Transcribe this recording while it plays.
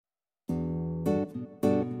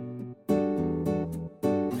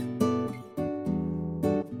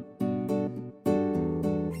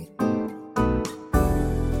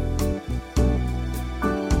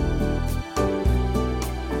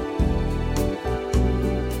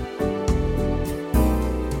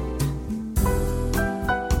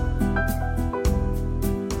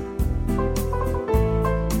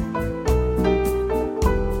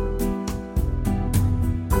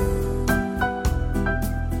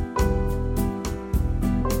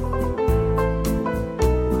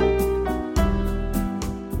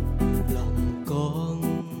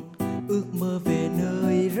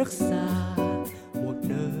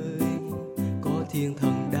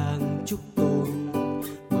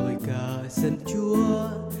dân Chúa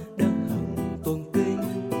đang hằng tôn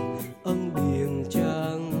kính, ân điển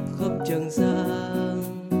tràn khắp trần gian.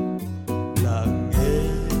 Lặng nghe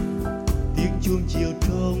tiếng chuông chiều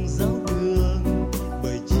trong giáo đường,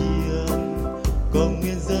 bởi chiên cầu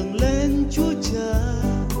nguyện dâng lên Chúa Cha,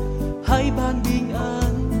 hãy ban bình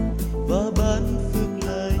an và ban phước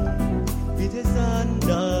lành, vì thế gian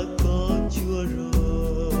đã có Chúa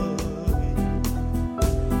rồi.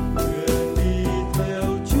 Nguyện đi theo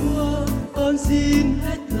Chúa, con xin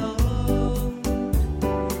hết lòng.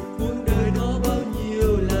 Cuộc đời đó bao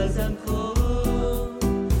nhiêu là gian khó,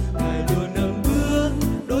 Ngài luôn nâng bước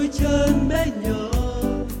đôi chân bé nhỏ,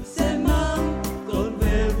 sẽ mang con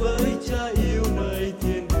về với Cha yêu nơi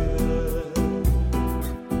thiên đường.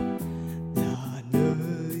 Là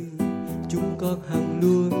nơi chúng con hằng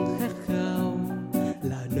luôn khát khao,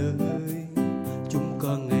 là nơi chúng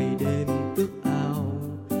con ngày đêm ước ao,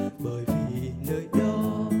 bởi vì nơi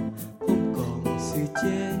đó không còn sự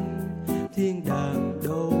chen, thiên đàng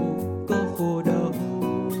đâu có khổ đau.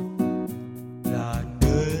 Là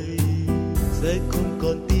nơi sẽ không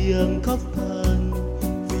còn tiếng khóc than,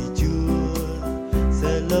 vì Chúa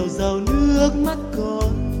sẽ lau dao nước mắt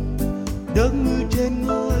con. Đấng ngự trên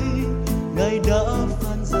ngôi, Ngài đã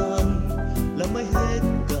phán rằng là mới hết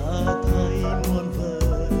cả thảy muôn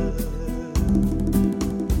vời.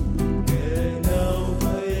 Ngày nào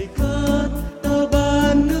vậy khát ta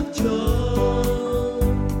ban nước cho,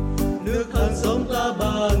 nước hằng sống ta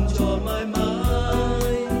ban cho mãi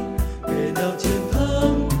mãi. Ngày nào chiến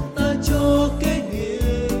thắng ta cho kế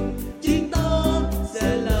nghiệp, chính ta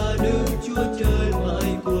sẽ là Đức Chúa Trời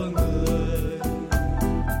mãi của người.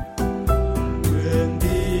 Nguyện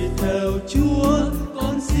đi theo Chúa,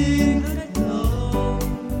 con xin hết lòng.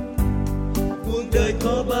 Cuộc đời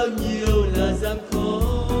có bao nhiêu là gian khó,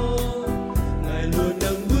 Ngài luôn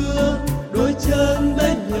nâng bước đôi chân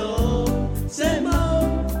bé nhỏ, sẽ mau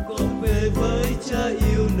con về với Cha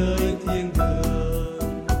yêu nơi thiên đường.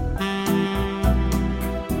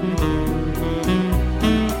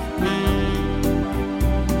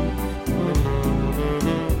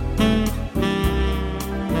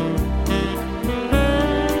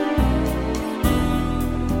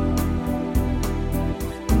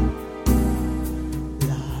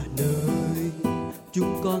 Là nơi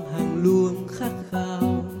chúng con hằng luôn khát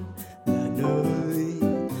khao, là nơi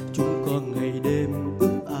chúng con ngày đêm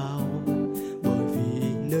ước ao, bởi vì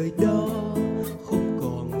nơi đó không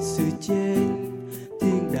còn sự chen,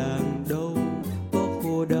 thiên đàng đâu có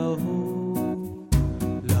khổ đau.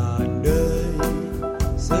 Là nơi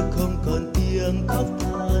sẽ không còn tiếng khóc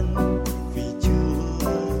than, vì Chúa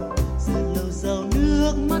sẽ lau dao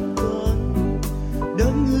nước mắt con.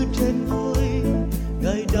 Đấng ngự trên ngôi,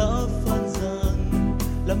 Ngài đã phán rằng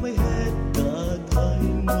là mới hết cả thảy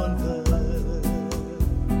muôn vời.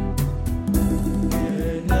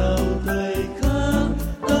 Ngày nào thời khắc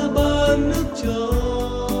ta ban nước cho,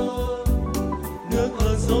 nước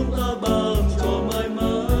hằng sống ta ban cho mãi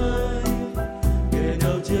mãi. Ngày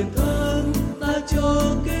nào chiến thắng ta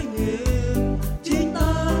cho kế nghiệp, chính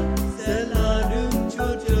ta sẽ là Đức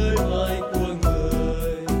Chúa Trời mãi của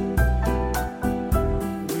người.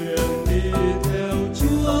 Nguyện đi theo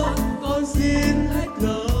Chúa, con xin hết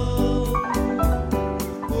lòng.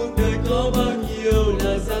 Cuộc đời có bao nhiêu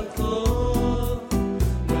là gian khó,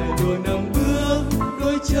 Ngài luôn nâng bước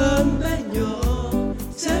đôi chân bé nhỏ,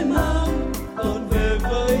 sẽ mang con về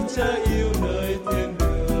với Cha yêu nơi